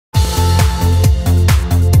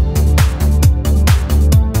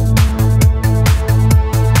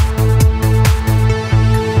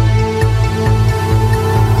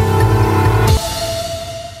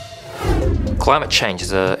Climate change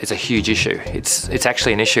is a huge issue. It's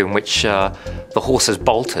actually an issue in which the horse has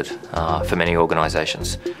bolted for many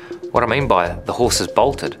organisations. What I mean by the horse has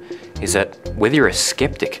bolted is that whether you're a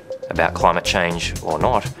sceptic about climate change or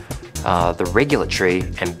not, the regulatory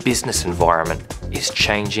and business environment is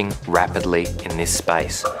changing rapidly in this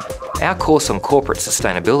space. Our course on corporate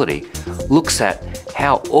sustainability looks at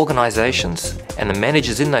how organisations and the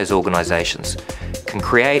managers in those organisations can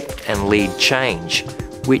create and lead change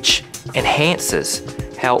which enhances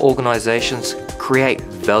how organisations create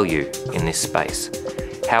value in this space,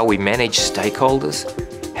 how we manage stakeholders,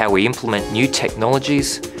 how we implement new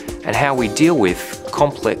technologies, and how we deal with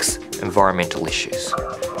complex environmental issues.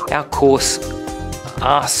 Our course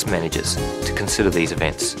asks managers to consider these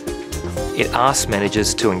events. It asks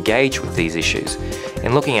managers to engage with these issues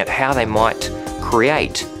in looking at how they might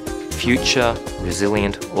create future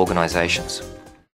resilient organisations.